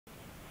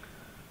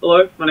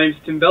Hello, my name is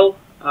Tim Bell.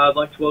 I'd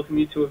like to welcome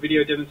you to a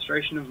video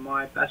demonstration of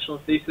my bachelor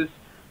thesis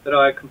that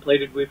I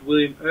completed with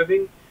William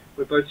Irving.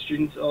 We're both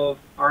students of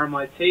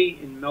RMIT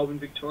in Melbourne,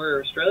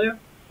 Victoria, Australia.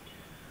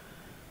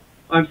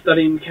 I'm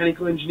studying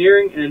mechanical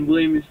engineering and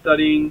William is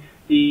studying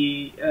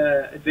the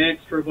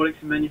Advanced Robotics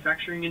and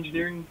Manufacturing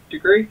Engineering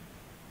degree.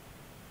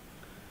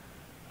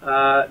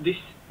 This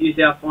is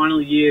our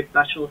final year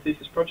bachelor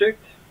thesis project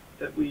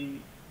that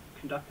we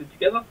conducted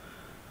together.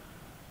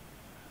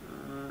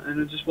 And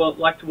I'd just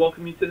like to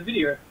welcome you to the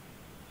video.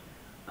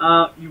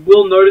 You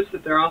will notice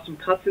that there are some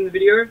cuts in the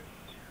video.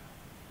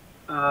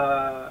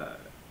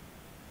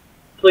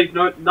 Please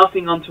note,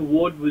 nothing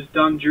untoward was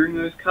done during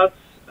those cuts.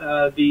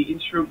 The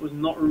instrument was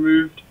not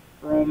removed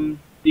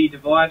from the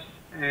device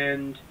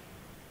and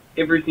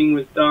everything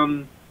was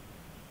done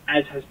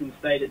as has been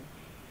stated.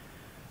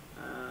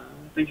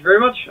 Thank you very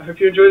much. I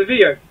hope you enjoy the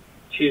video.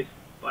 Cheers.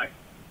 Bye.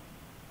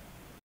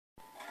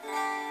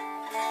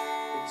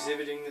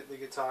 Exhibiting that the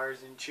guitar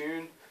is in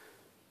tune.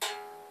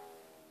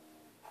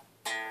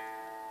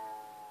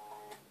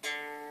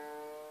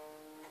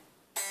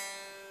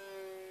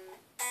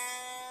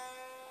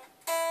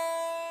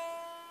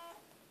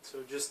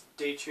 So just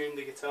detune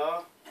the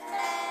guitar.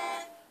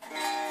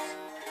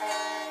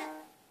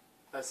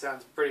 That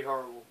sounds pretty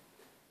horrible.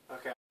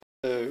 Okay.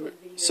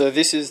 So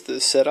this is the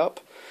setup.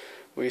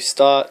 We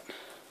start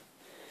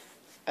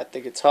at the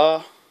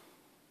guitar,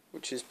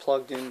 which is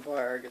plugged in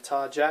via a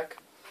guitar jack,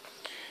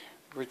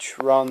 which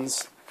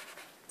runs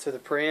to the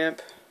preamp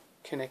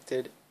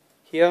connected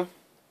here.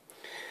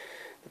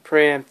 The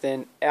preamp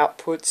then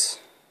outputs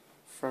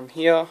from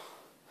here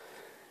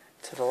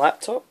to the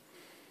laptop,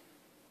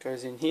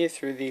 goes in here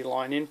through the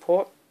line in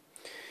port.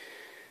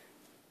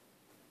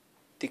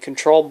 The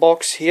control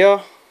box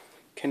here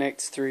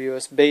connects through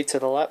USB to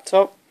the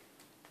laptop.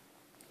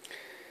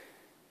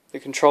 The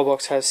control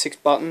box has 6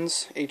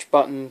 buttons. Each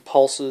button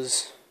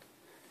pulses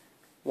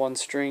one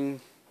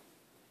string.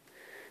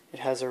 It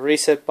has a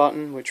reset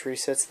button which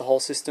resets the whole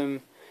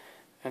system,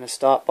 and a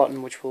start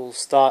button which will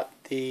start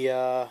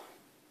the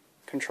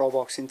control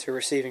box into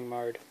receiving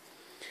mode.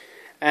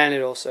 And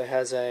it also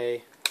has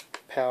a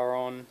power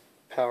on,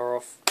 power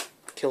off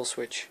kill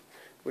switch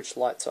which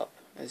lights up,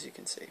 as you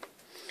can see.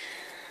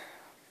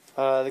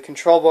 The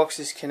control box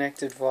is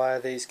connected via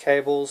these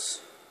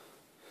cables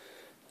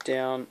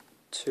down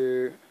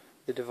to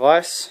the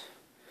device,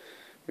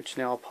 which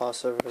now I'll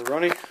pass over to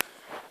Ronnie.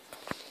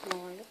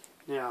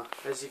 Now,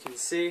 as you can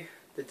see,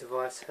 the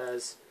device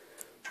has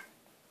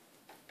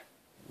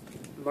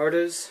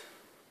motors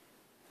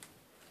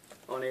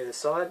on either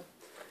side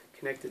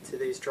connected to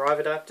these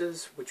drive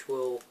adapters, which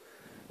will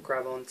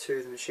grab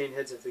onto the machine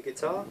heads of the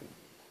guitar.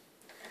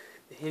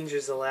 The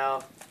hinges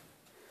allow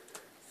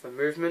for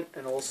movement,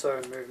 and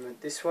also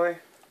movement this way,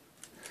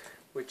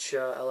 which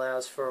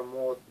allows for a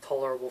more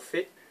tolerable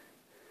fit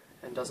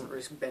and doesn't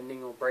risk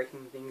bending or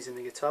breaking things in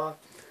the guitar.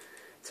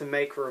 To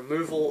make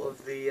removal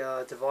of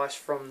the device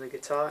from the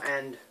guitar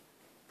and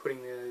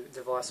putting the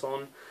device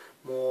on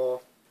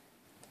more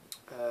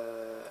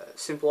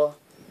simpler,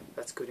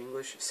 that's good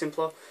English,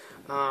 simpler,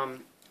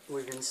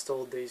 we've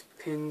installed these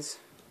pins,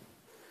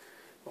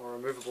 or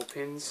removable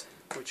pins,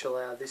 which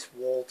allow this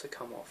wall to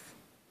come off.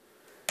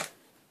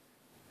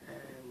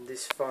 And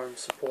this foam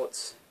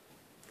supports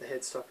the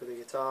headstock of the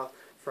guitar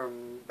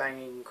from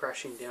banging and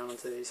crashing down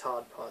onto these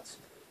hard parts.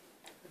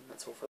 And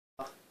that's all for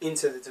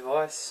into the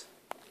device.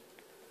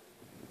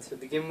 To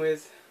begin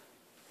with,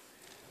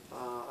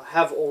 I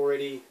have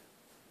already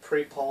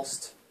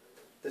pre-pulsed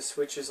the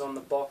switches on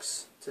the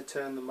box to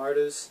turn the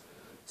motors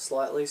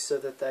slightly so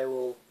that they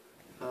will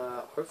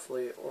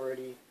hopefully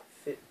already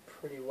fit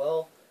pretty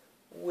well,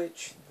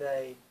 which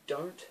they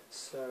don't.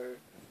 So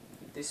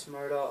this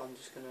motor, I'm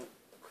just going to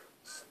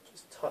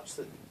touch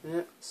the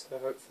net, so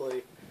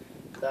hopefully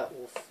that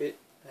will fit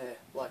there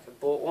like I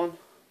bought one.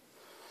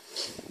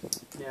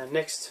 Now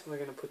next we're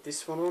going to put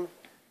this one on.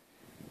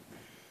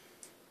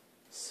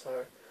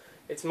 So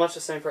it's much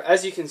the same.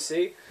 As you can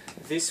see,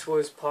 this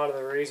was part of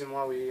the reason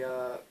why we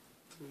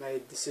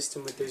made the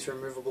system with these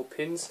removable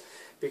pins,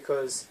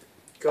 because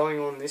going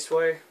on this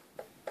way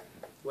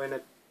when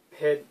a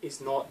head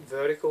is not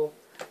vertical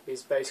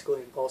is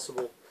basically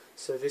impossible.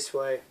 So this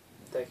way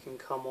they can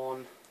come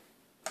on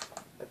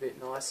a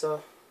bit nicer.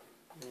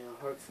 Now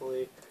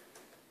hopefully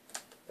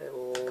they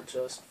will all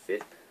just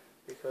fit,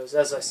 because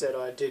as I said,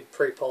 I did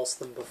pre-pulse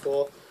them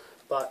before,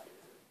 but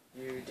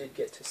you did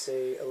get to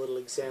see a little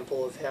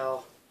example of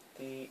how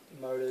the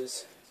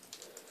motors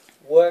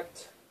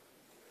worked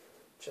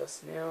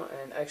just now,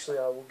 and actually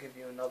I will give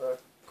you another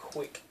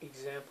quick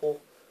example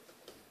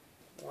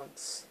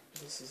once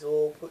this is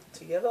all put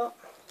together.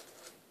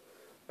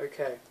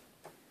 Okay,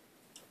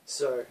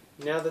 so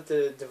now that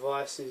the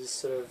device is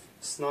sort of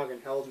snug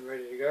and held and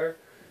ready to go,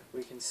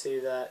 we can see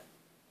that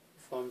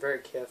if I'm very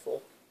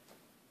careful,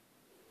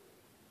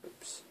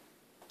 oops,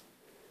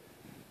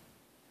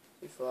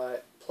 if I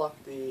pluck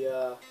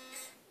the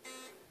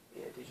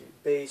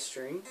digit B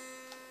string,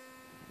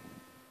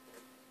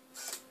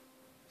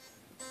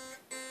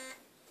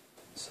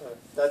 so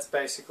that's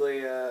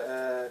basically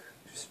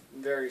just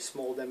very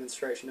small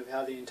demonstration of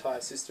how the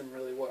entire system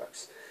really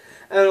works.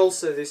 And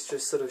also this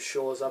just sort of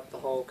shores up the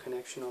whole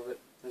connection of it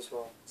as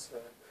well.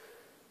 So,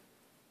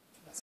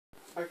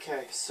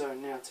 okay, so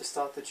now to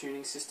start the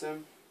tuning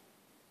system,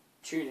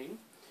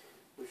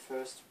 we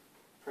first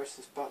press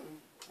this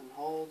button and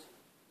hold,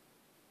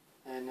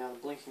 and now the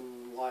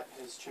blinking light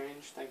has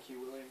changed. Thank you,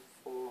 William,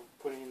 for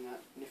putting in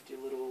that nifty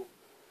little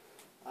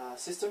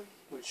system,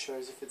 which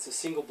shows if it's a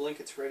single blink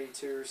it's ready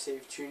to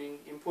receive tuning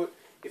input.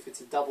 If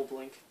it's a double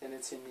blink, then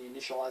it's in the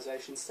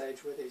initialization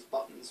stage where these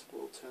buttons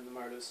will turn the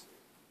motors.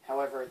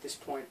 However, at this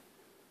point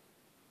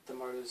the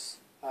buttons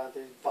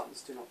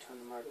do not turn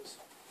the motors.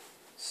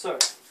 So,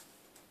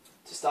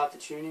 to start the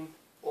tuning,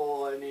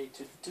 all I need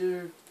to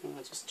do,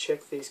 I'll just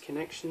check these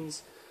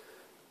connections.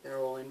 They're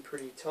all in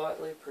pretty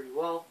tightly, pretty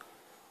well.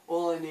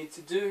 All I need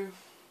to do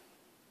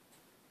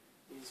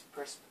is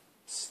press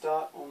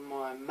start on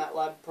my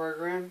MATLAB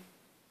program.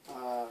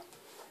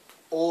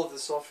 All of the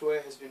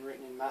software has been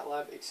written in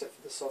MATLAB except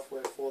for the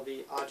software for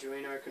the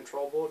Arduino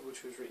control board,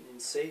 which was written in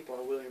C by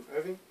William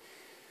Irving.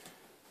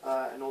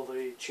 And all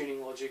the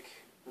tuning logic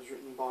was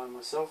written by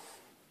myself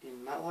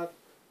in MATLAB,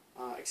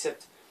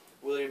 except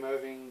William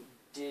Irving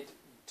did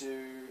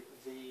do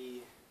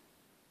the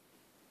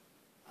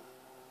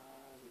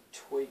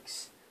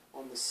tweaks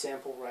on the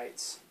sample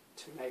rates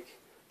to make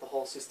the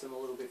whole system a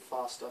little bit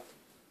faster.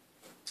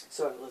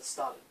 So let's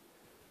start it.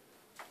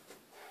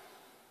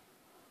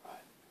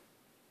 Right.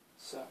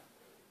 So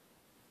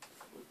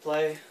we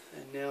play,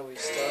 and now we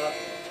start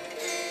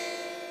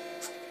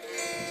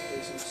to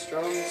do some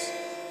strums.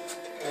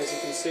 As you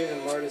can see, the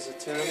motors are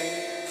turning.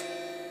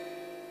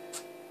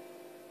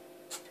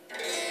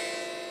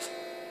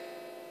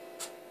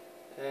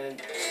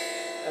 And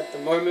at the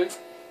moment,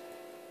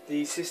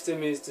 the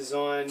system is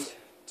designed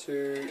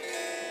to,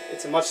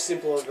 it's a much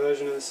simpler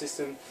version of the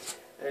system,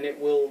 and it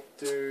will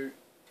do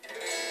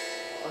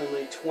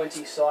only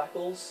 20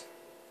 cycles,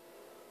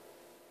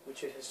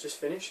 which it has just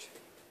finished,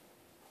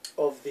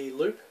 of the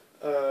loop.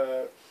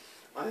 I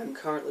am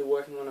currently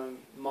working on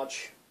a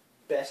much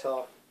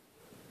better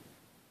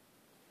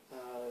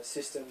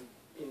system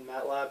in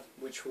MATLAB,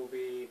 which will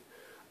be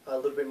a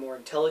little bit more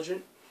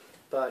intelligent,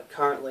 but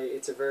currently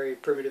it's a very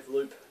primitive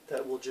loop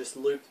that will just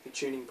loop the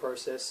tuning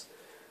process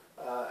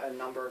a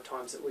number of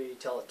times that we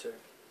tell it to.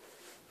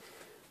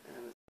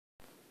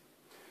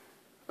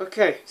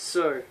 Okay,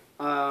 so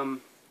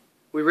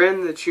we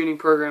ran the tuning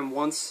program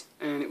once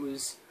and it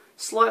was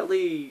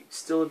slightly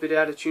still a bit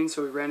out of tune,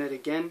 so we ran it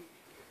again,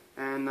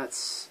 and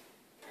that's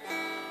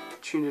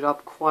tuned it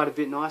up quite a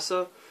bit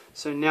nicer.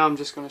 So now I'm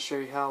just going to show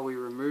you how we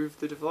remove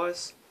the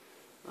device.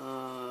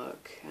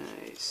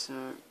 Okay, so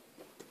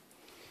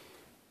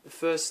the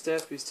first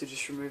step is to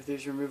just remove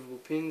these removable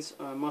pins.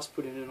 I must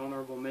put in an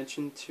honourable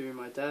mention to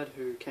my dad,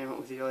 who came up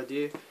with the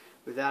idea.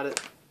 Without it,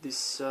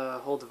 this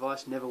whole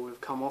device never would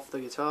have come off the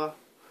guitar,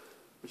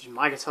 which is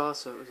my guitar,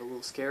 so it was a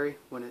little scary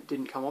when it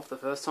didn't come off the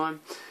first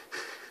time.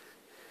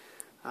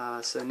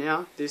 So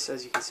now this,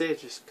 as you can see,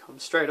 it just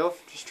comes straight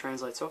off, just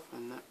translates off,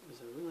 and that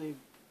was a really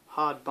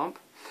hard bump.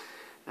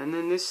 And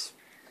then this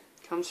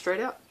comes straight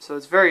out. So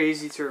it's very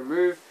easy to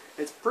remove.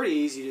 It's pretty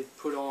easy to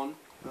put on,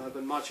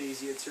 but much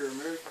easier to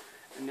remove.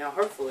 And now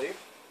hopefully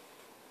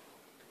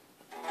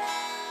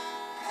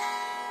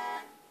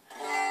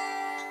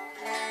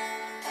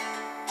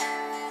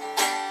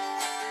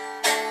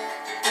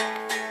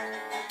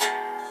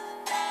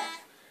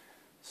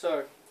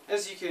so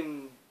as you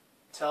can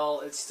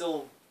tell, it's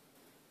still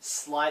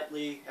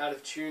slightly out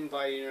of tune,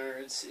 by, you know,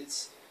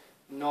 it's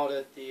not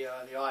at the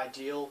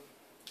ideal,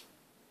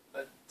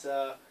 but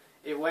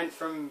it went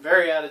from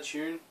very out of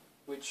tune,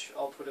 which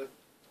I'll put a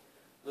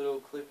little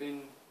clip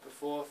in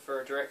before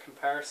for a direct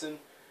comparison,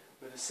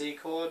 with a C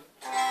chord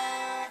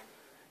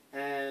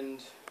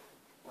and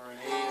or an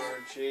E or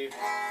a G,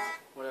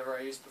 whatever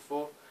I used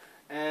before,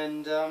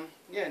 and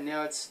yeah,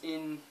 now it's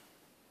in,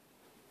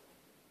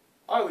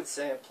 I would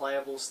say, a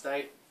playable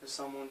state for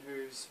someone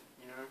who's,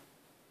 you know,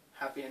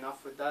 happy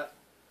enough with that.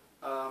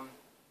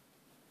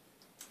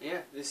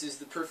 Yeah, this is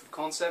the proof of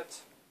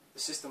concept. The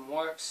system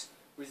works.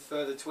 With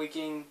further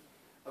tweaking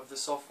of the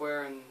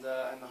software and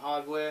the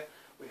hardware,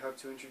 we hope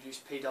to introduce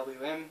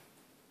PWM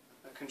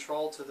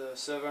control to the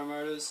servo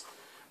motors,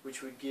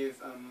 which would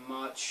give a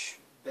much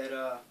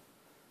better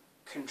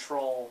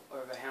control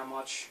over how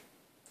much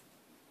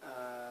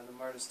the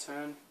motors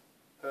turn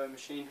per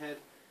machine head.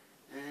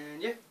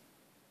 And yeah,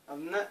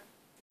 other than that,